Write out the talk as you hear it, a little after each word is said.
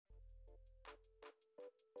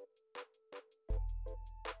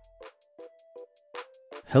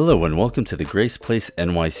Hello and welcome to the Grace Place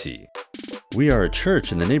NYC. We are a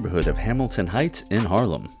church in the neighborhood of Hamilton Heights in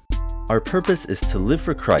Harlem. Our purpose is to live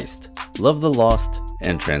for Christ, love the lost,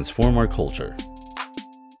 and transform our culture.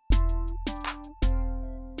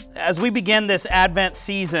 As we begin this Advent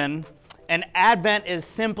season, and Advent is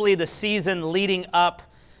simply the season leading up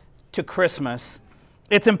to Christmas,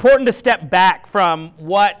 it's important to step back from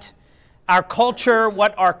what our culture,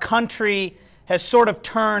 what our country has sort of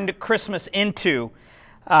turned Christmas into.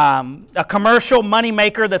 A commercial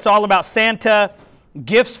moneymaker that's all about Santa,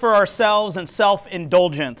 gifts for ourselves, and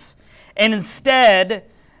self-indulgence. And instead,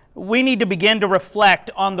 we need to begin to reflect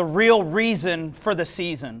on the real reason for the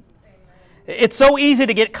season. It's so easy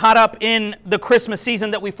to get caught up in the Christmas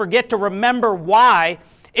season that we forget to remember why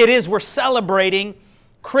it is we're celebrating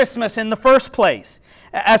Christmas in the first place.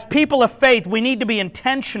 As people of faith, we need to be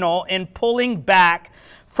intentional in pulling back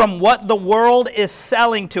from what the world is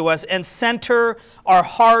selling to us and center our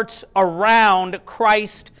hearts around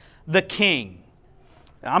Christ the King.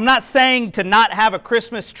 I'm not saying to not have a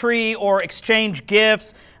Christmas tree or exchange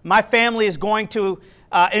gifts. My family is going to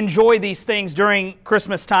enjoy these things during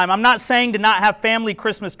Christmas time. I'm not saying to not have family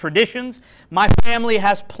Christmas traditions. My family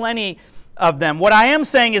has plenty of them. What I am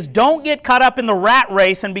saying is don't get caught up in the rat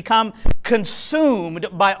race and become consumed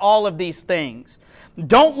by all of these things.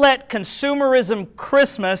 Don't let consumerism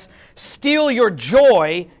Christmas steal your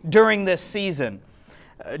joy during this season.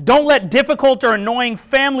 Don't let difficult or annoying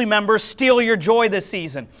family members steal your joy this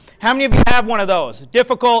season. How many of you have one of those?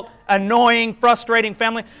 Difficult, annoying, frustrating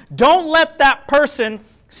family? Don't let that person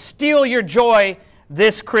steal your joy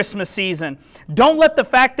this Christmas season. Don't let the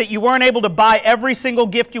fact that you weren't able to buy every single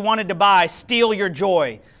gift you wanted to buy steal your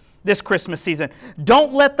joy this Christmas season.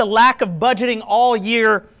 Don't let the lack of budgeting all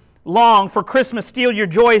year long for Christmas steal your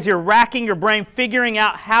joy as you're racking your brain figuring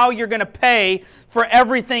out how you're going to pay for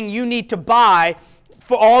everything you need to buy,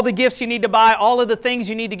 for all the gifts you need to buy, all of the things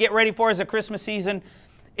you need to get ready for as the Christmas season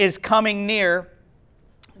is coming near.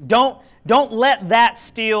 Don't let that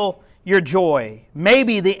steal your joy.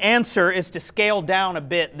 Maybe the answer is to scale down a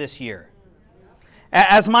bit this year.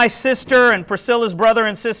 As my sister and Priscilla's brother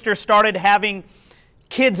and sister started having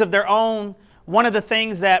kids of their own, one of the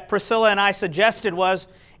things that Priscilla and I suggested was,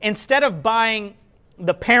 instead of buying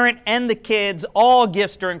the parent and the kids all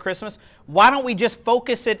gifts during Christmas, why don't we just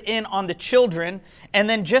focus it in on the children and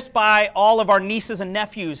then just buy all of our nieces and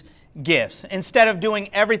nephews gifts instead of doing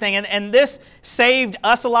everything? And this saved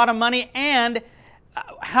us a lot of money. And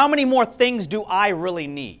how many more things do I really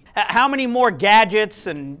need? How many more gadgets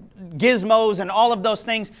and gizmos and all of those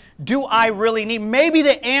things do I really need? Maybe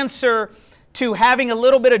the answer to having a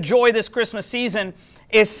little bit of joy this Christmas season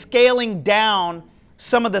is scaling down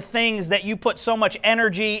some of the things that you put so much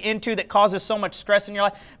energy into that causes so much stress in your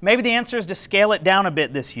life. Maybe the answer is to scale it down a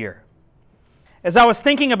bit this year. As I was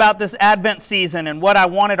thinking about this Advent season and what I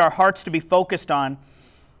wanted our hearts to be focused on,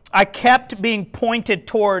 I kept being pointed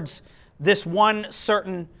towards this one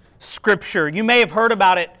certain scripture. You may have heard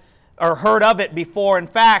about it or heard of it before. In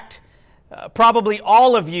fact, probably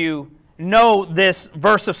all of you know this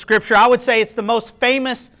verse of scripture. I would say it's the most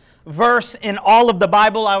famous verse in all of the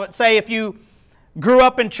Bible. I would say if you grew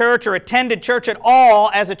up in church or attended church at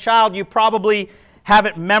all as a child, you probably have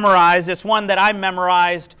it memorized. It's one that I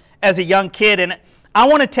memorized as a young kid. And I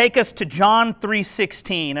want to take us to John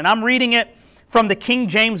 3:16. And I'm reading it from the King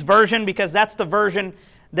James Version because that's the version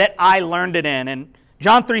that I learned it in. And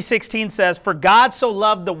John 3:16 says, "For God so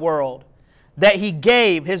loved the world that He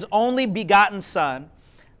gave His only begotten Son,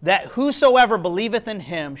 that whosoever believeth in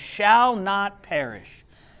Him shall not perish,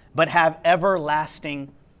 but have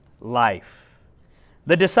everlasting life."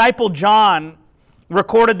 The disciple John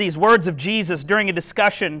recorded these words of Jesus during a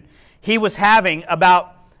discussion he was having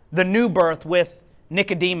about the new birth with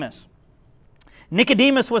Nicodemus.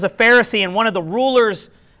 Nicodemus was a Pharisee and one of the rulers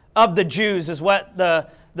of the Jews, is what the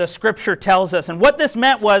scripture tells us. And what this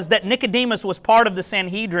meant was that Nicodemus was part of the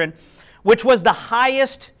Sanhedrin, which was the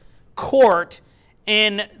highest court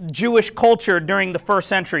in Jewish culture during the first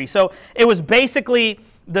century. So it was basically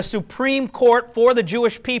the supreme court for the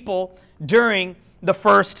Jewish people during the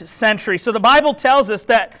first century. So the Bible tells us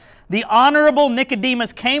that the honorable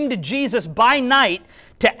Nicodemus came to Jesus by night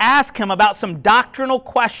to ask him about some doctrinal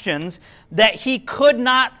questions that he could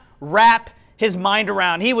not wrap his mind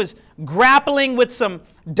around. He was grappling with some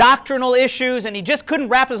doctrinal issues and he just couldn't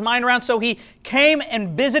wrap his mind around, so he came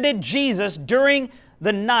and visited Jesus during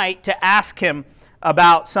the night to ask him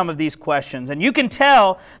about some of these questions. And you can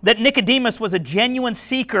tell that Nicodemus was a genuine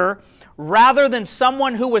seeker rather than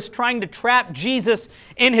someone who was trying to trap Jesus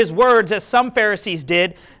in his words, as some Pharisees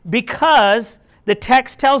did, because the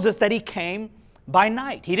text tells us that he came by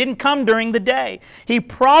night. He didn't come during the day. He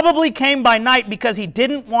probably came by night because he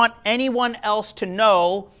didn't want anyone else to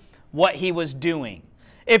know what he was doing.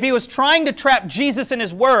 If he was trying to trap Jesus in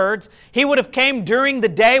his words, he would have came during the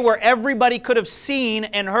day where everybody could have seen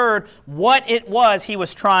and heard what it was he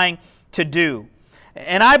was trying to do.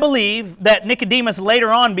 And I believe that Nicodemus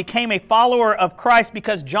later on became a follower of Christ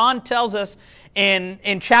because John tells us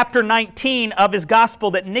in chapter 19 of his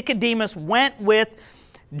gospel that Nicodemus went with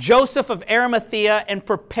Joseph of Arimathea and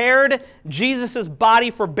prepared Jesus'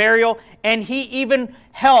 body for burial, and he even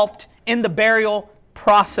helped in the burial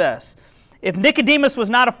process. If Nicodemus was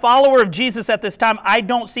not a follower of Jesus at this time, I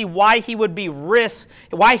don't see why he would risk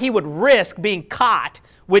being caught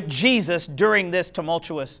with Jesus during this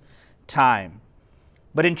tumultuous time.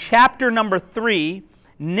 But in chapter number 3,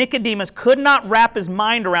 Nicodemus could not wrap his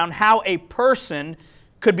mind around how a person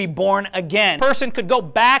could be born again. A person could go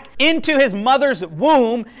back into his mother's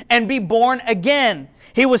womb and be born again.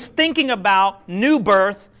 He was thinking about new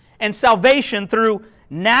birth and salvation through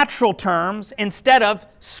natural terms instead of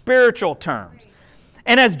spiritual terms.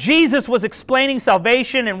 And as Jesus was explaining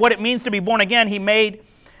salvation and what it means to be born again, he made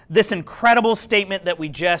this incredible statement that we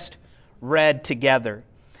just read together.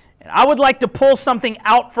 And I would like to pull something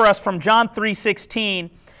out for us from John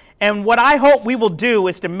 3:16, and what I hope we will do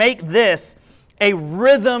is to make this a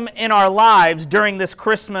rhythm in our lives during this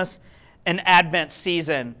Christmas and Advent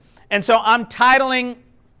season. And so I'm titling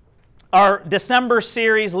our December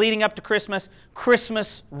series leading up to Christmas,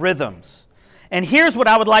 Christmas Rhythms. And here's what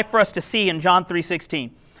I would like for us to see in John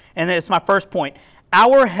 3:16. And it's my first point.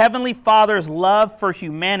 Our Heavenly Father's love for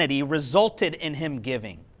humanity resulted in Him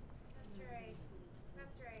giving. That's right. That's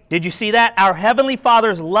right. Did you see that? Our Heavenly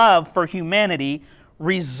Father's love for humanity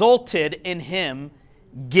resulted in Him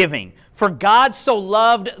giving. For God so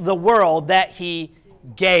loved the world that He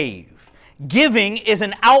gave. Giving is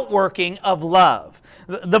an outworking of love.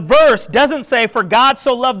 The verse doesn't say, for God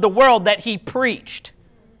so loved the world that He preached.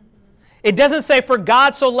 It doesn't say, for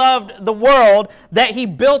God so loved the world that He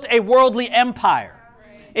built a worldly empire.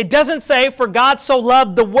 It doesn't say, for God so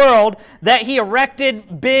loved the world that He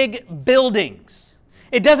erected big buildings.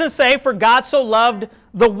 It doesn't say, for God so loved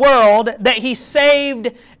the world that He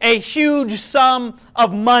saved a huge sum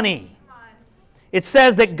of money. It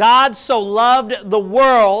says that God so loved the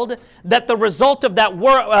world that the result of that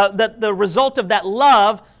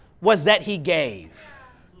love was that He gave.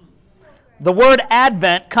 The word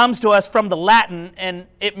Advent comes to us from the Latin, and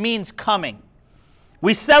it means coming.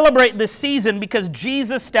 We celebrate this season because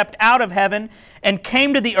Jesus stepped out of heaven and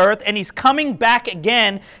came to the earth, and He's coming back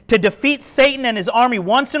again to defeat Satan and his army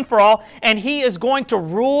once and for all, and He is going to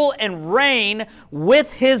rule and reign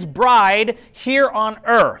with His bride here on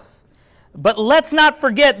earth. But let's not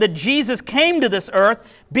forget that Jesus came to this earth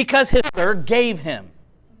because His Father gave Him.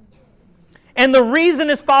 And the reason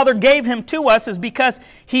His Father gave Him to us is because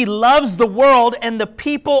He loves the world and the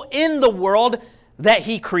people in the world that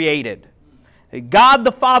He created. God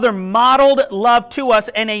the Father modeled love to us,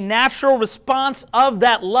 and a natural response of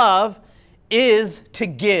that love is to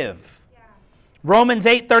give. Yeah. Romans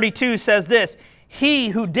 8:32 says this, He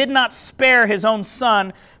who did not spare His own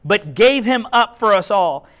Son, but gave Him up for us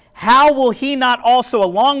all, how will He not also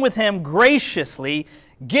along with Him graciously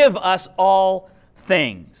give us all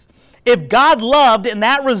things? If God loved and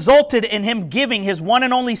that resulted in Him giving His one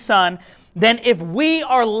and only Son, then if we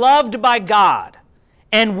are loved by God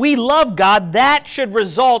and we love God, that should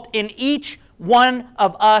result in each one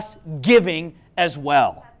of us giving as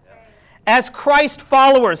well. As Christ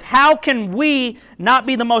followers, how can we not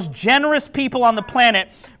be the most generous people on the planet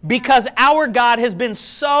because our God has been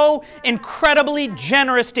so incredibly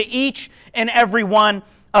generous to each and every one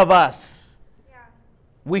of us?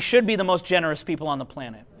 We should be the most generous people on the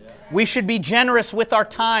planet. We should be generous with our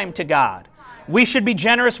time to God. We should be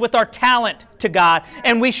generous with our talent to God.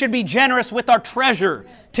 And we should be generous with our treasure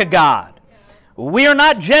to God. We are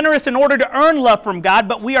not generous in order to earn love from God,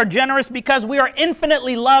 but we are generous because we are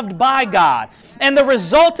infinitely loved by God. And the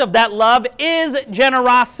result of that love is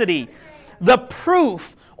generosity. The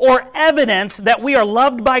proof or evidence that we are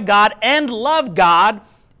loved by God and love God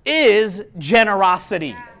is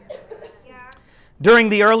generosity. During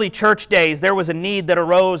the early church days, there was a need that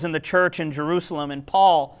arose in the church in Jerusalem, and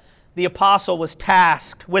Paul, the apostle, was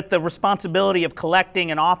tasked with the responsibility of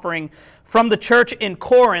collecting and offering from the church in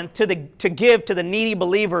Corinth to give to the needy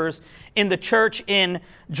believers in the church in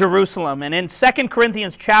Jerusalem. And in 2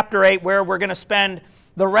 Corinthians chapter 8, where we're going to spend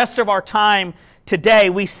the rest of our time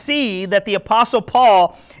today, we see that the apostle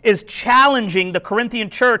Paul is challenging the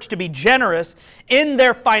Corinthian church to be generous in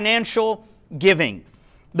their financial giving.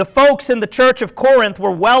 The folks in the church of Corinth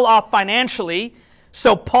were well off financially,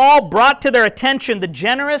 So Paul brought to their attention the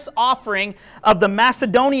generous offering of the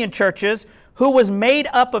Macedonian churches, who was made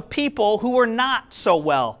up of people who were not so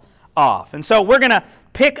well off. And so we're going to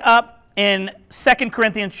pick up in 2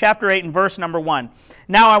 Corinthians chapter 8 and verse number 1.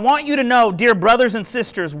 Now I want you to know, dear brothers and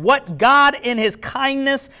sisters, what God in His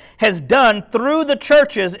kindness has done through the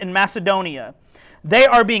churches in Macedonia. They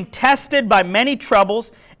are being tested by many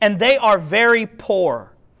troubles, and they are very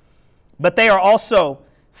poor. But they are also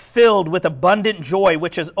filled with abundant joy,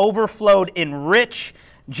 which has overflowed in rich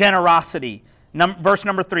generosity. Verse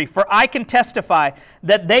number 3, for I can testify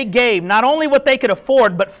that they gave not only what they could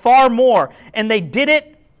afford, but far more, and they did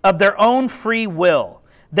it of their own free will.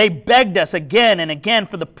 They begged us again and again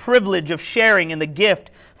for the privilege of sharing in the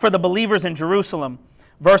gift for the believers in Jerusalem.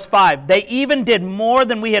 Verse 5, they even did more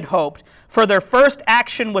than we had hoped, for their first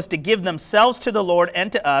action was to give themselves to the Lord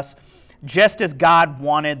and to us, just as God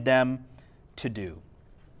wanted them to do.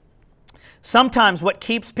 Sometimes what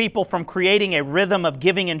keeps people from creating a rhythm of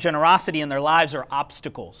giving and generosity in their lives are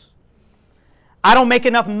obstacles. I don't make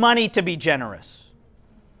enough money to be generous.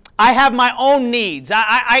 I have my own needs.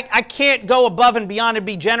 I can't go above and beyond and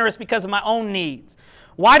be generous because of my own needs.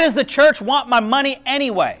 Why does the church want my money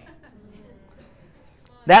anyway?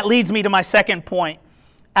 That leads me to my second point.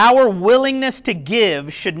 Our willingness to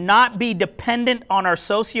give should not be dependent on our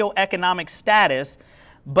socioeconomic status,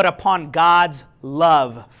 but upon God's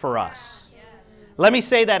love for us. Let me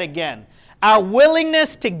say that again. Our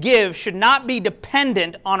willingness to give should not be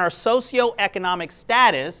dependent on our socioeconomic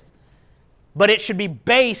status, but it should be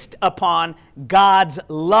based upon God's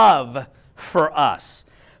love for us.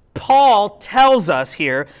 Paul tells us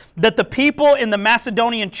here that the people in the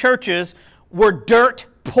Macedonian churches were dirt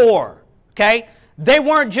poor, okay? They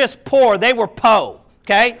weren't just poor, they were po,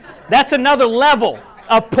 okay? That's another level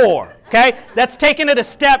of poor, okay? That's taking it a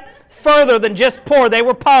step further than just poor. They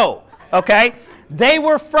were po, okay? They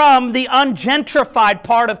were from the ungentrified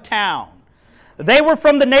part of town. They were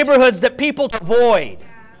from the neighborhoods that people avoid.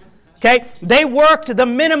 Okay? They worked the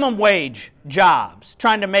minimum wage jobs,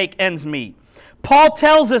 trying to make ends meet. Paul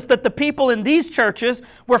tells us that the people in these churches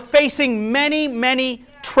were facing many, many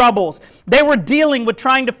troubles. They were dealing with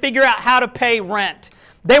trying to figure out how to pay rent.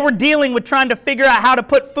 They were dealing with trying to figure out how to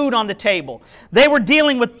put food on the table. They were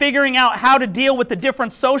dealing with figuring out how to deal with the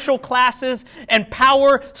different social classes and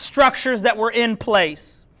power structures that were in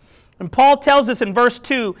place. And Paul tells us in verse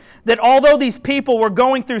 2 that although these people were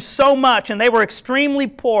going through so much and they were extremely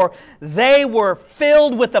poor, they were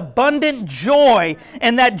filled with abundant joy,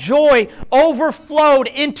 and that joy overflowed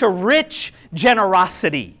into rich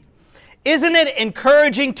generosity. Isn't it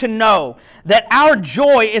encouraging to know that our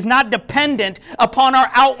joy is not dependent upon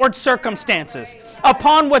our outward circumstances,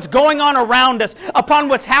 upon what's going on around us, upon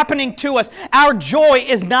what's happening to us? Our joy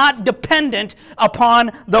is not dependent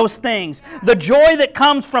upon those things. The joy that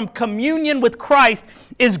comes from communion with Christ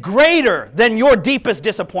is greater than your deepest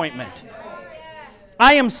disappointment.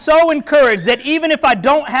 I am so encouraged that even if I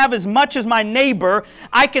don't have as much as my neighbor,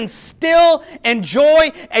 I can still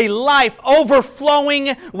enjoy a life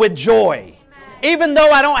overflowing with joy. Even though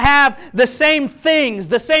I don't have the same things,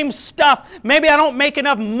 the same stuff, maybe I don't make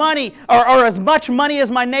enough money or as much money as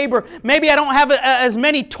my neighbor. Maybe I don't have as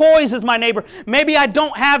many toys as my neighbor. Maybe I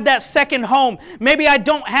don't have that second home. Maybe I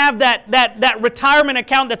don't have that retirement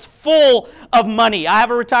account that's full of money. I have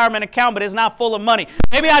a retirement account, but it's not full of money.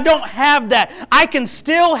 Maybe I don't have that. I can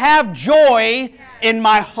still have joy in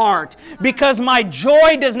my heart, because my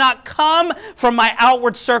joy does not come from my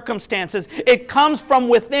outward circumstances. It comes from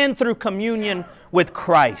within through communion with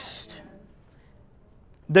Christ.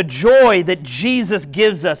 The joy that Jesus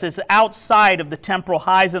gives us is outside of the temporal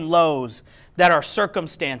highs and lows that our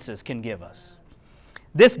circumstances can give us.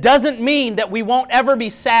 This doesn't mean that we won't ever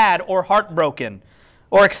be sad or heartbroken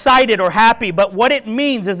or excited or happy, but what it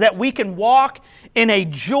means is that we can walk in a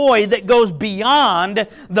joy that goes beyond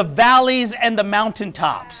the valleys and the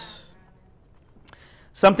mountaintops.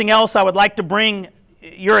 Something else I would like to bring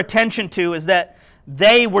your attention to is that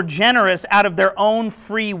they were generous out of their own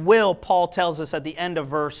free will, Paul tells us at the end of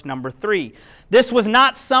verse number 3. This was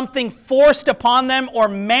not something forced upon them or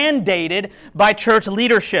mandated by church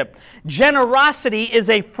leadership. Generosity is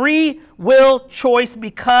a free will choice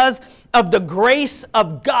because of the grace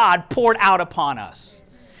of God poured out upon us.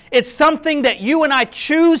 It's something that you and I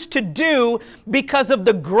choose to do because of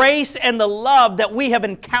the grace and the love that we have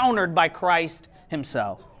encountered by Christ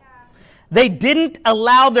Himself. They didn't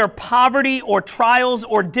allow their poverty or trials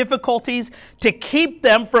or difficulties to keep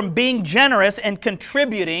them from being generous and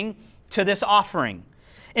contributing to this offering.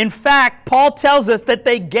 In fact, Paul tells us that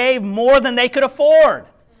they gave more than they could afford.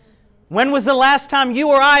 When was the last time you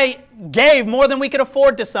or I gave more than we could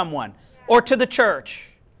afford to someone? or to the church.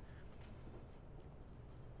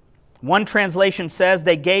 One translation says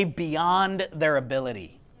they gave beyond their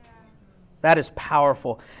ability. That is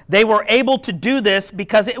powerful. They were able to do this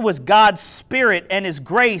because it was God's Spirit and His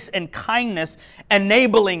grace and kindness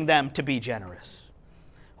enabling them to be generous.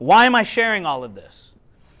 Why am I sharing all of this?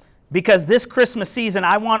 Because this Christmas season,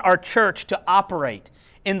 I want our church to operate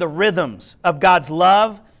in the rhythms of God's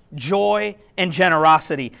love, joy, and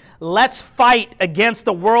generosity. Let's fight against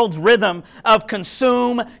the world's rhythm of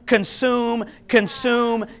consume, consume,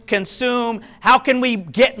 consume, consume. How can we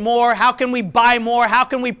get more? How can we buy more? How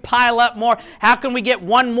can we pile up more? How can we get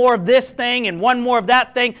one more of this thing and one more of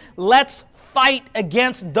that thing? Let's fight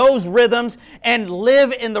against those rhythms and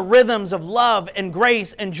live in the rhythms of love and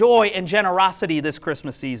grace and joy and generosity this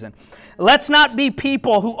Christmas season. Let's not be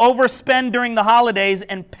people who overspend during the holidays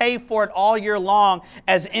and pay for it all year long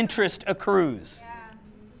as interest accrues.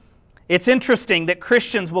 It's interesting that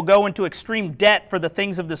Christians will go into extreme debt for the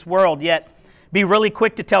things of this world, yet be really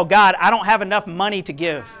quick to tell God, I don't have enough money to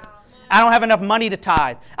give. I don't have enough money to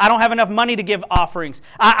tithe. I don't have enough money to give offerings.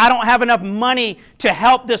 I don't have enough money to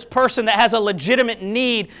help this person that has a legitimate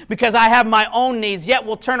need because I have my own needs. Yet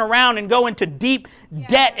we'll turn around and go into deep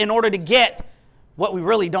debt in order to get what we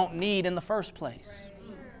really don't need in the first place.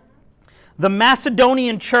 The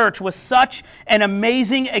Macedonian church was such an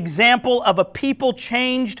amazing example of a people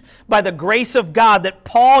changed by the grace of God that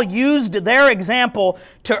Paul used their example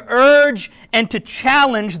to urge and to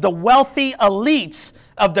challenge the wealthy elites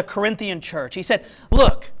of the Corinthian church. He said,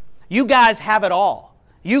 look, you guys have it all.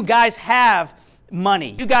 You guys have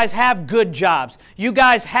money. You guys have good jobs. You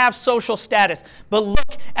guys have social status. But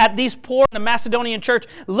look at these poor in the Macedonian church.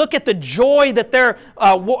 Look at the joy that they're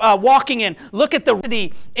walking in. Look at the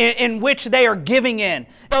city in which they are giving in.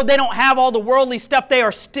 Though they don't have all the worldly stuff, they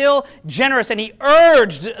are still generous. And he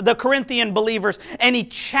urged the Corinthian believers and he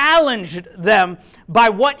challenged them by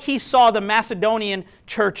what he saw the Macedonian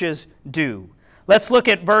churches do. Let's look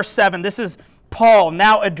at verse 7. This is Paul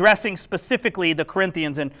now addressing specifically the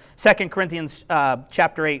Corinthians in 2 Corinthians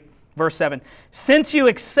chapter 8, verse 7. Since you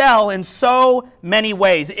excel in so many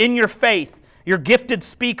ways, in your faith, your gifted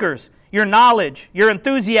speakers, your knowledge, your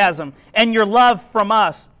enthusiasm, and your love from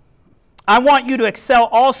us, I want you to excel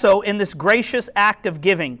also in this gracious act of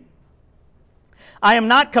giving. I am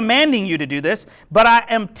not commanding you to do this, but I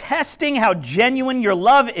am testing how genuine your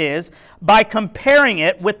love is by comparing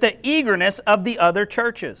it with the eagerness of the other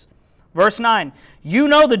churches. Verse 9, you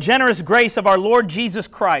know the generous grace of our Lord Jesus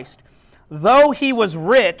Christ. Though he was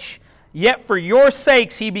rich, yet for your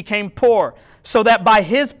sakes he became poor, so that by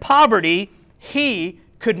his poverty he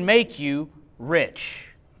could make you rich.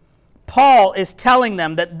 Paul is telling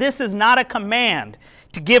them that this is not a command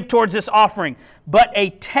to give towards this offering, but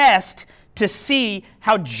a test to see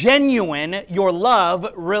how genuine your love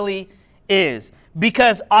really is.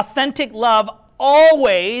 Because authentic love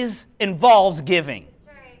always involves giving.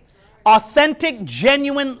 Authentic,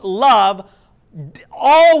 genuine love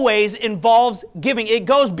always involves giving. It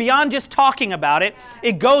goes beyond just talking about it.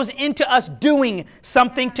 It goes into us doing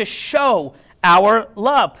something to show our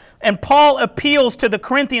love. And Paul appeals to the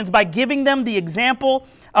Corinthians by giving them the example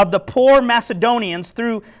of the poor Macedonians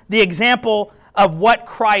through the example of what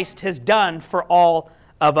Christ has done for all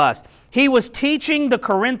of us. He was teaching the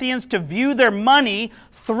Corinthians to view their money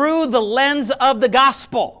through the lens of the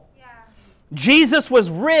gospel. Yeah. Jesus was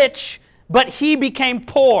rich, but he became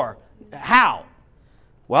poor. How?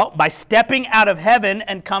 Well, by stepping out of heaven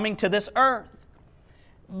and coming to this earth.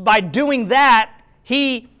 By doing that,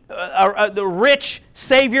 the rich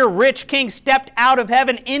Savior, rich King, stepped out of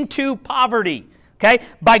heaven into poverty. Okay?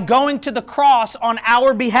 By going to the cross on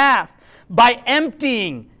our behalf. By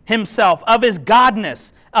emptying himself of his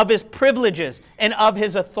godness, of his privileges, and of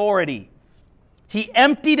his authority. He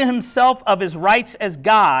emptied himself of his rights as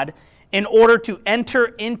God in order to enter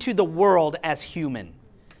into the world as human.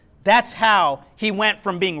 That's how he went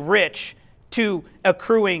from being rich to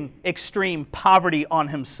accruing extreme poverty on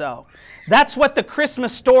himself. That's what the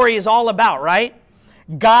Christmas story is all about, right?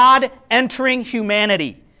 God entering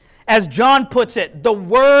humanity. As John puts it, the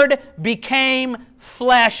Word became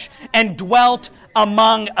flesh and dwelt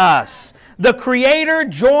among us. The Creator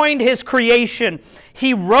joined His creation.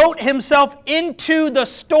 He wrote Himself into the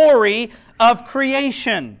story of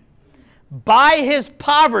creation. By His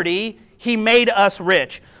poverty, He made us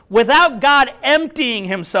rich. Without God emptying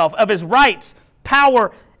Himself of His rights,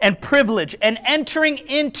 power, and privilege and entering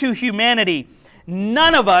into humanity,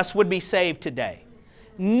 none of us would be saved today.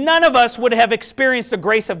 None of us would have experienced the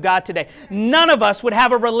grace of God today. None of us would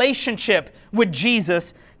have a relationship with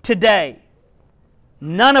Jesus today.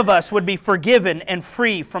 none of us would be forgiven and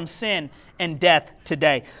free from sin and death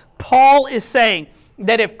today. Paul is saying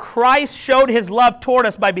that if Christ showed his love toward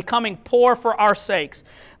us by becoming poor for our sakes,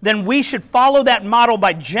 then we should follow that model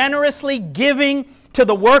by generously giving to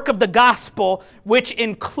the work of the gospel, which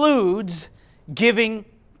includes giving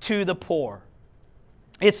to the poor.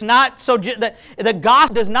 It's not so the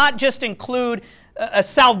gospel does not just include a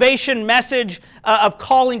salvation message of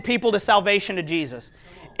calling people to salvation to Jesus.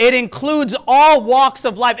 It includes all walks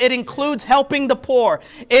of life. It includes helping the poor.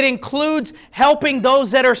 It includes helping those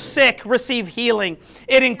that are sick receive healing.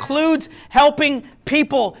 It includes helping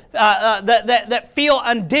people that feel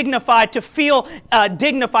undignified to feel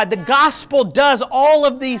dignified. The gospel does all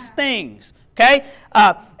of these things. Okay?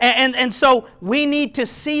 And so we need to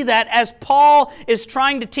see that as Paul is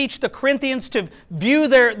trying to teach the Corinthians to view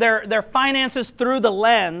their finances through the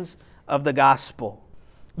lens of the gospel.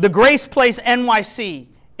 The Grace Place NYC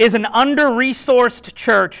is an under-resourced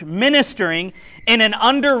church ministering in an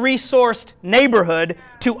under-resourced neighborhood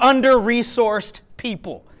to under-resourced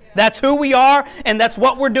people. That's who we are, and that's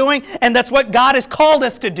what we're doing, and that's what God has called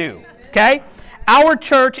us to do. Okay? Our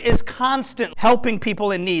church is constantly helping people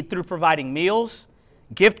in need through providing meals,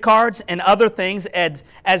 gift cards, and other things as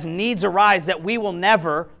needs arise that we will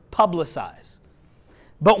never publicize.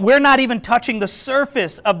 But we're not even touching the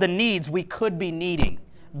surface of the needs we could be needing,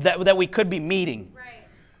 that we could be meeting. Right.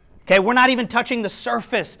 Okay, we're not even touching the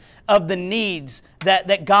surface of the needs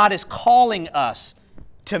that God is calling us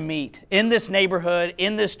to meet in this neighborhood,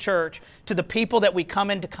 in this church, to the people that we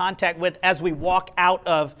come into contact with as we walk out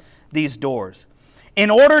of these doors. In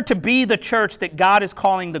order to be the church that God is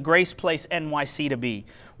calling the Grace Place NYC to be,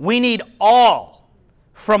 we need all,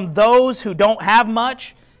 from those who don't have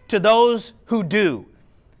much to those who do,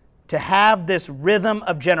 to have this rhythm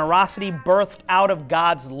of generosity birthed out of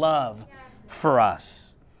God's love for us.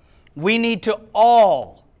 We need to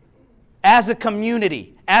all, as a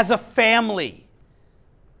community, as a family,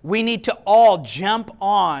 we need to all jump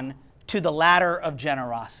on to the ladder of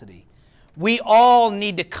generosity. We all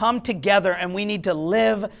need to come together and we need to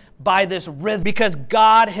live by this rhythm because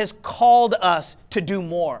God has called us to do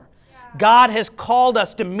more. God has called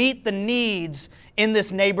us to meet the needs in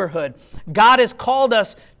this neighborhood. God has called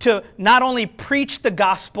us to not only preach the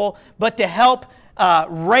gospel, but to help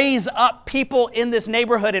raise up people in this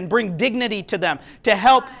neighborhood and bring dignity to them, to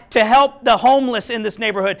help the homeless in this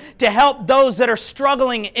neighborhood, to help those that are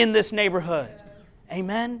struggling in this neighborhood.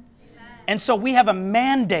 Amen? And so we have a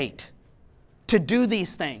mandate to do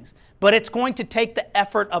these things, but it's going to take the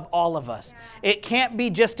effort of all of us. It can't be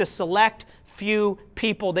just a select few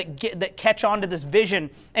people that catch on to this vision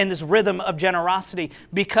and this rhythm of generosity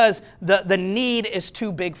because the need is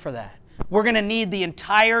too big for that. We're going to need the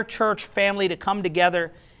entire church family to come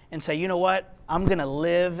together and say, you know what? I'm going to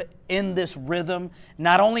live in this rhythm,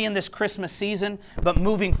 not only in this Christmas season, but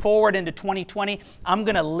moving forward into 2020. I'm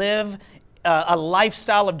going to live a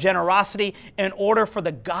lifestyle of generosity in order for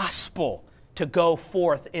the gospel to go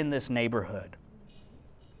forth in this neighborhood.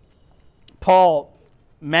 Paul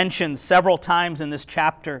mentions several times in this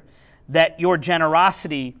chapter that your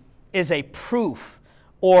generosity is a proof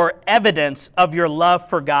or evidence of your love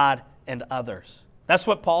for God and others. That's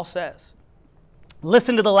what Paul says.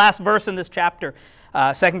 Listen to the last verse in this chapter,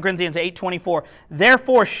 2 Corinthians 8:24.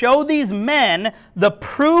 Therefore, show these men the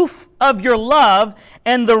proof of your love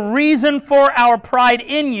and the reason for our pride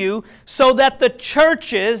in you, so that the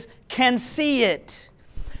churches can see it.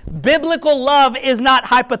 Biblical love is not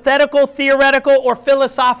hypothetical, theoretical, or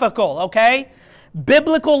philosophical, okay?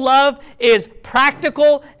 Biblical love is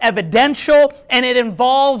practical, evidential, and it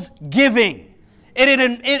involves giving. It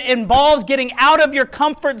involves getting out of your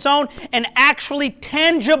comfort zone and actually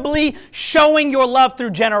tangibly showing your love through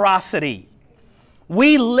generosity.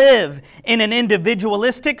 We live in an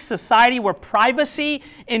individualistic society where privacy,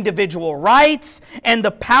 individual rights, and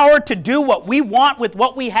the power to do what we want with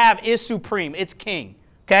what we have is supreme. It's king.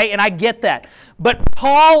 Okay, and I get that. But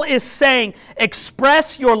Paul is saying,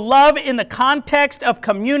 express your love in the context of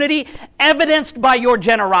community evidenced by your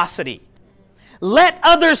generosity. Let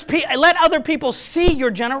other people see your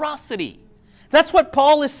generosity. That's what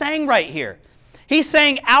Paul is saying right here. He's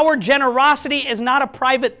saying our generosity is not a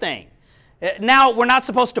private thing. Now, we're not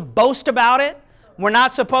supposed to boast about it. We're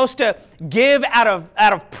not supposed to give out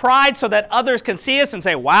of pride so that others can see us and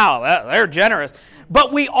say, wow, they're generous.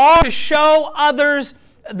 But we are to show others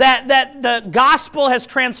that the gospel has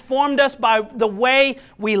transformed us by the way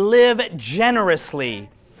we live generously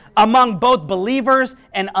among both believers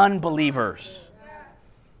and unbelievers.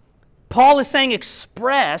 Paul is saying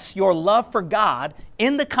express your love for God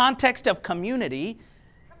in the context of community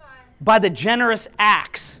by the generous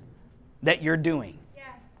acts that you're doing.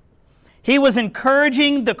 He was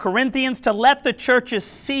encouraging the Corinthians to let the churches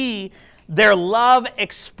see their love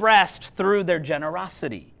expressed through their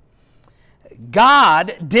generosity.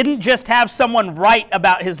 God didn't just have someone write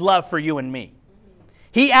about His love for you and me.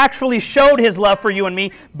 He actually showed His love for you and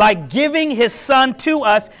me by giving His Son to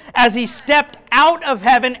us as He stepped out of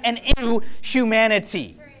heaven and into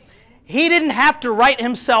humanity. He didn't have to write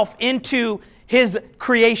Himself into His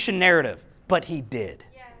creation narrative, but He did.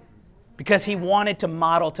 Because He wanted to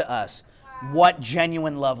model to us what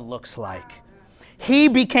genuine love looks like. He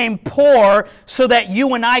became poor so that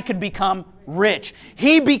you and I could become rich.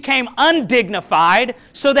 He became undignified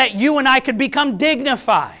so that you and I could become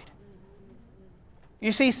dignified.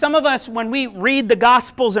 You see, some of us, when we read the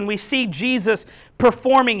Gospels and we see Jesus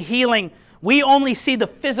performing healing, we only see the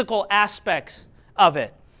physical aspects of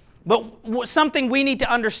it. But something we need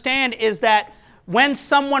to understand is that when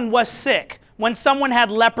someone was sick, when someone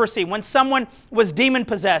had leprosy, when someone was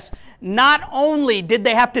demon-possessed, not only did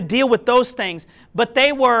they have to deal with those things, but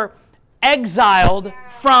they were exiled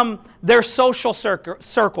from their social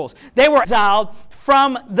circles. They were exiled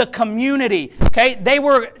from the community. Okay? They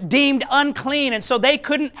were deemed unclean, and so they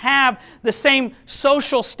couldn't have the same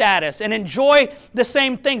social status and enjoy the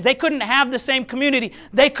same things. They couldn't have the same community.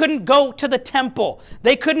 They couldn't go to the temple.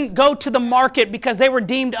 They couldn't go to the market because they were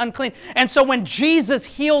deemed unclean. And so when Jesus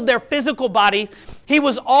healed their physical bodies, He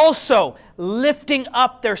was also lifting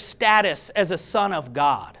up their status as a son of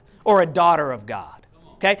God or a daughter of God.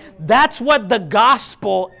 Okay? That's what the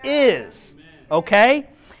gospel is. Okay?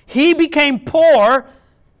 He became poor,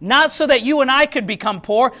 not so that you and I could become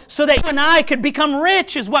poor, so that you and I could become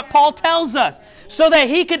rich, is what Paul tells us. So that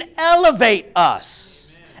He could elevate us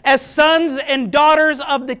as sons and daughters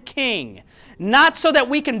of the King. Not so that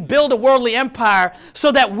we can build a worldly empire,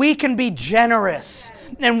 so that we can be generous.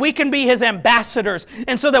 And we can be His ambassadors.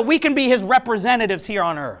 And so that we can be His representatives here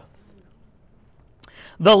on earth.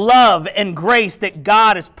 The love and grace that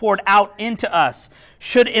God has poured out into us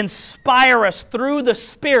should inspire us through the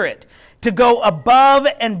Spirit to go above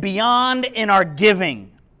and beyond in our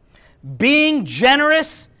giving. Being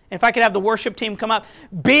generous, if I could have the worship team come up,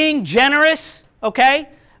 being generous, okay,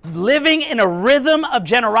 living in a rhythm of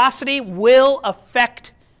generosity will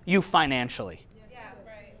affect you financially.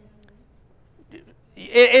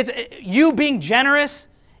 You being generous,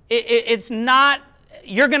 it's not,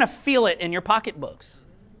 you're going to feel it in your pocketbooks.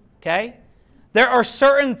 Okay? There are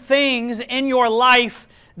certain things in your life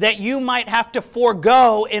that you might have to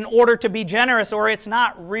forego in order to be generous, or it's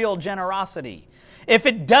not real generosity. If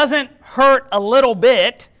it doesn't hurt a little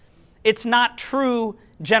bit, it's not true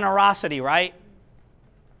generosity, right?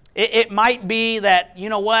 It might be that, you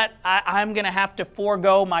know what, I'm going to have to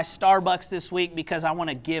forego my Starbucks this week because I want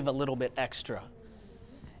to give a little bit extra.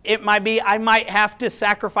 It might be I might have to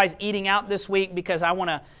sacrifice eating out this week because I want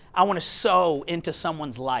to sow into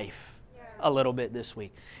someone's life a little bit this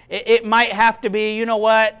week. It might have to be, you know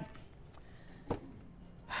what?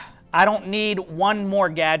 I don't need one more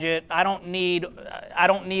gadget. I don't need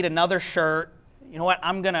another shirt. You know what?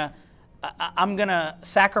 I'm gonna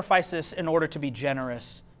sacrifice this in order to be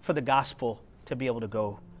generous for the gospel to be able to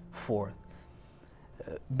go forth.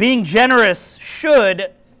 Being generous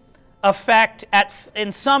should affect,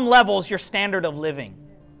 in some levels, your standard of living.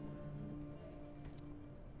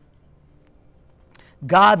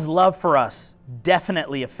 God's love for us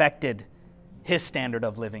definitely affected His standard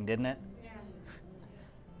of living, didn't it? Yeah.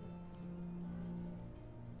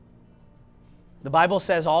 The Bible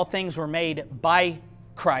says all things were made by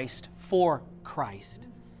Christ, for Christ.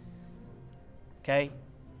 Okay?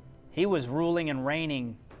 He was ruling and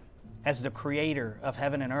reigning as the creator of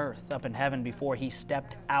heaven and earth up in heaven before He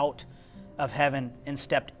stepped out of heaven and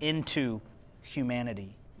stepped into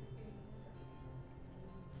humanity.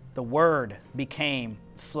 The Word became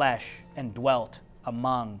flesh and dwelt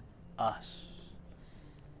among us.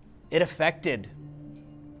 It affected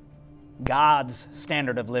God's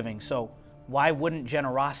standard of living. So why wouldn't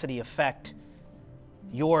generosity affect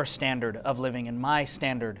your standard of living and my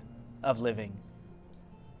standard of living?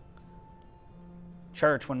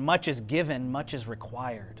 Church, when much is given, much is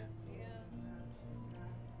required.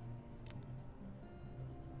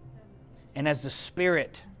 And as the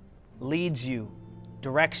Spirit leads you,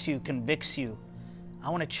 directs you, convicts you, I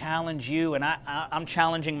want to challenge you, and I'm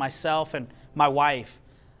challenging myself and my wife.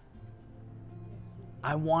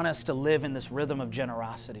 I want us to live in this rhythm of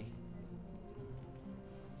generosity.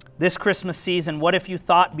 This Christmas season, what if you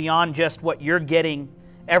thought beyond just what you're getting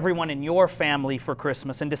everyone in your family for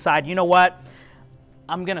Christmas and decide, you know what?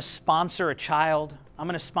 I'm going to sponsor a child. I'm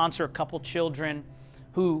going to sponsor a couple children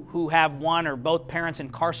who have one or both parents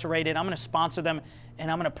incarcerated. I'm going to sponsor them,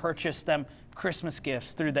 and I'm going to purchase them Christmas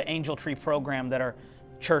gifts through the Angel Tree program that our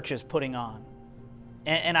church is putting on.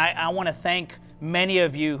 And I want to thank many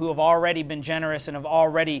of you who have already been generous and have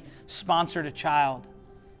already sponsored a child.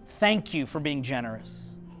 Thank you for being generous.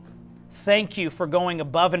 Thank you for going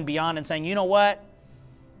above and beyond and saying, you know what?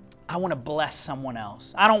 I want to bless someone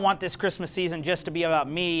else. I don't want this Christmas season just to be about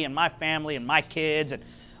me and my family and my kids and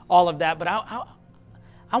all of that, but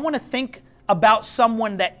I want to think about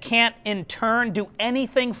someone that can't in turn do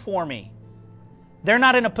anything for me. They're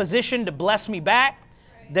not in a position to bless me back.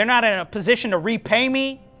 They're not in a position to repay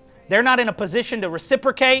me. They're not in a position to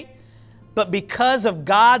reciprocate. But because of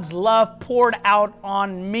God's love poured out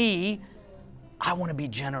on me, I want to be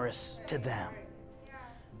generous to them.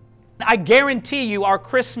 I guarantee you our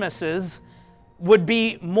Christmases would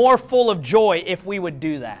be more full of joy if we would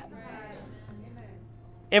do that.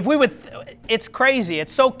 If we would, it's crazy.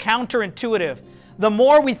 It's so counterintuitive. The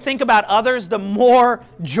more we think about others, the more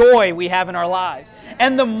joy we have in our lives.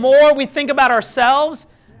 And the more we think about ourselves,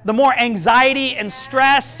 the more anxiety and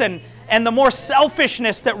stress and the more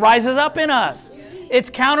selfishness that rises up in us. It's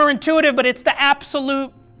counterintuitive, but it's the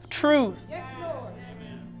absolute truth.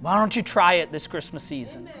 Why don't you try it this Christmas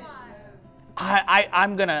season?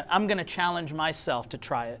 I'm gonna challenge myself to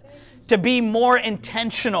try it. To be more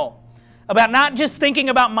intentional about not just thinking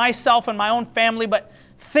about myself and my own family, but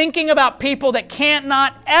thinking about people that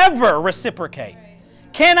cannot ever reciprocate,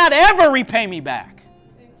 cannot ever repay me back.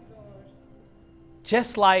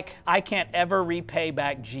 Just like I can't ever repay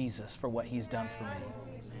back Jesus for what He's done for me.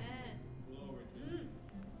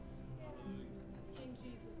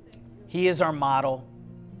 He is our model.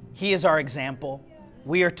 He is our example.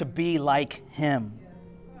 We are to be like Him.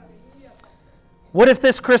 What if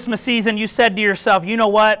this Christmas season you said to yourself, you know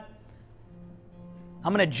what?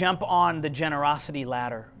 I'm going to jump on the generosity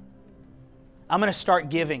ladder. I'm going to start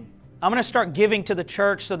giving. I'm going to start giving to the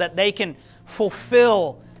church so that they can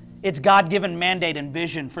fulfill its God-given mandate and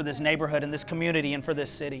vision for this neighborhood and this community and for this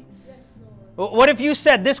city. What if you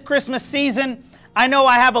said, this Christmas season, I know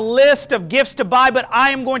I have a list of gifts to buy, but I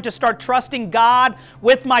am going to start trusting God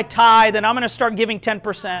with my tithe, and I'm going to start giving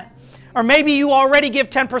 10%. Or maybe you already give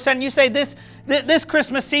 10%, and you say, this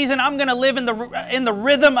Christmas season, I'm going to live in the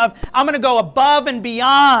rhythm of, I'm going to go above and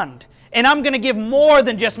beyond, and I'm going to give more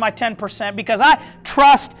than just my 10% because I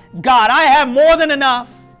trust God. I have more than enough.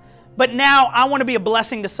 But now I want to be a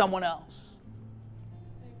blessing to someone else.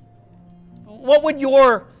 What would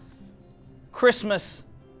your Christmas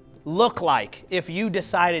look like if you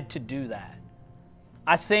decided to do that?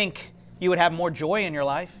 I think you would have more joy in your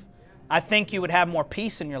life. I think you would have more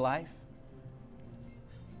peace in your life.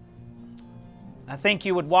 I think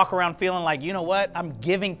you would walk around feeling like, you know what? I'm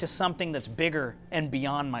giving to something that's bigger and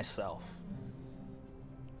beyond myself.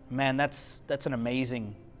 Man, that's an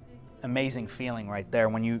amazing feeling right there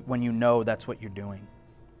when you know that's what you're doing.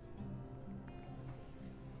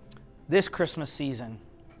 This Christmas season,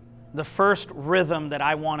 the first rhythm that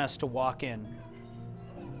I want us to walk in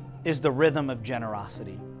is the rhythm of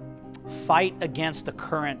generosity. Fight against the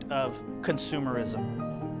current of consumerism.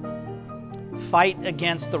 Fight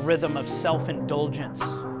against the rhythm of self-indulgence.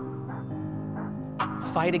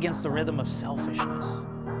 Fight against the rhythm of selfishness.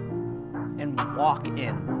 And walk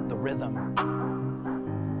in the rhythm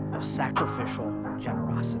of sacrificial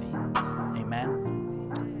generosity.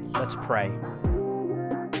 Amen. Let's pray.